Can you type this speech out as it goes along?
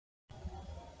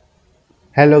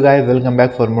Hello guys, welcome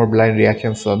back for more blind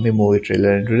reactions on the movie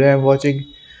trailer. And today I'm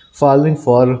watching Falling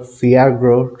for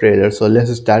Figaro trailer. So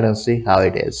let's start and see how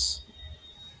it is.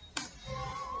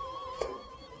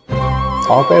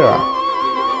 Opera.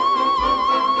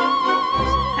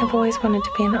 I've always wanted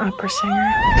to be an opera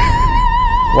singer.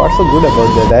 What's so good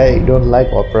about that? I don't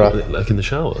like opera. Like in the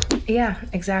shower? Yeah,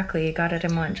 exactly. You got it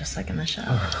in one, just like in the show.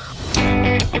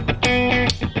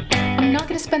 I'm not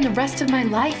going to spend the rest of my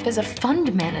life as a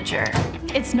fund manager.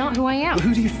 It's not who I am.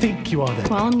 Who do you think you are then?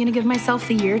 Well, I'm going to give myself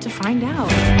the year to find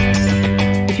out.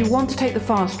 If you want to take the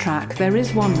fast track, there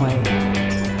is one way.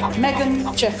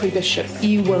 Megan Jeffrey Bishop.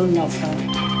 You will love her.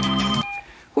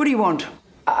 What do you want?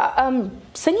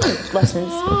 Singing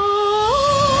lessons.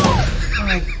 Oh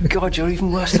my God, you're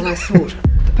even worse than I thought.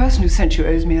 The person who sent you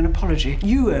owes me an apology.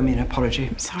 You owe me an apology.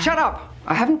 Sorry. Shut up!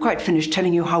 I haven't quite finished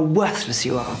telling you how worthless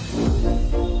you are.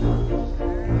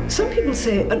 Some people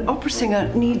say an opera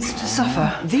singer needs to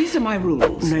suffer. These are my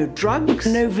rules. No drugs,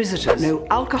 no visitors, no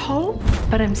alcohol.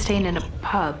 But I'm staying in a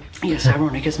pub. Yes,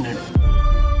 ironic, isn't it?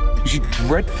 She's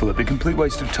dreadful. It'd be a complete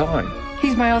waste of time.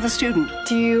 He's my other student.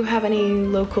 Do you have any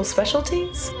local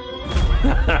specialties?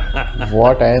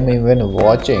 What I am even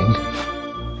watching.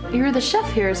 You're the chef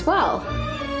here as well.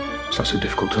 It's not so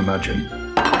difficult to imagine.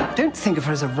 Don't think of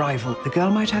her as a rival. The girl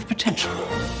might have potential.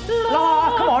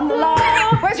 La, come on, La.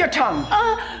 Where's your tongue?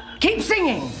 Keep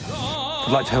singing.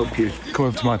 I'd like to help you. Come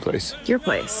over to my place. Your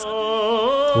place. Can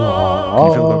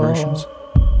you feel the vibrations?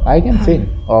 I can sing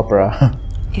opera.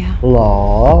 Yeah.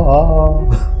 La.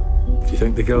 Do you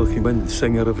think the girl can win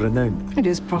singer of renown? It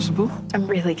is possible. I'm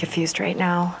really confused right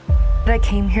now. I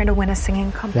came here to win a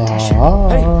singing competition.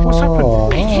 Hey, what's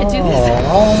happened? I can't do this.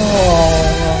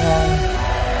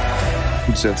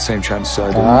 You deserve the same chance as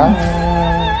I do.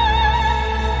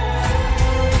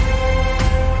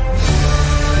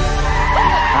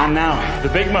 And now, the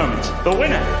big moment. The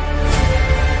winner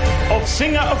of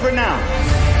Singer of Renown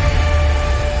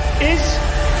is...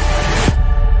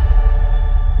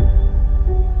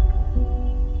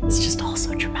 It's just all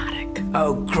so dramatic.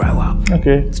 Oh, grow up.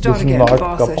 Okay, Start this is again, not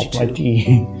bar cup of my 32.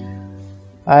 tea.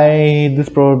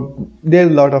 There's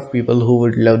a lot of people who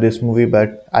would love this movie,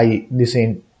 but this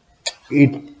ain't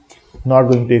it not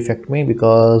going to affect me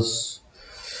because,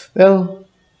 well,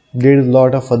 there is a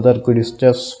lot of other good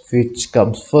stuff which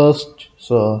comes first.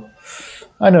 So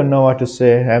I don't know what to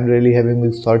say. I'm really having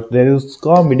this thought. There is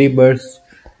comedy, but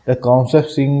the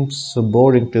concept seems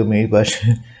boring to me. But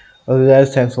okay,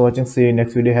 guys, thanks for watching. See you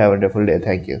next video. Have a wonderful day.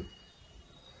 Thank you.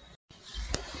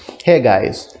 Hey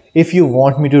guys, if you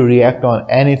want me to react on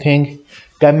anything,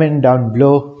 comment down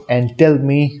below and tell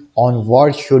me on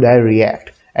what should I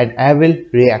react, and I will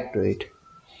react to it.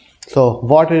 So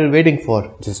what are you waiting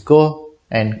for? Just go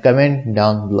and comment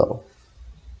down below.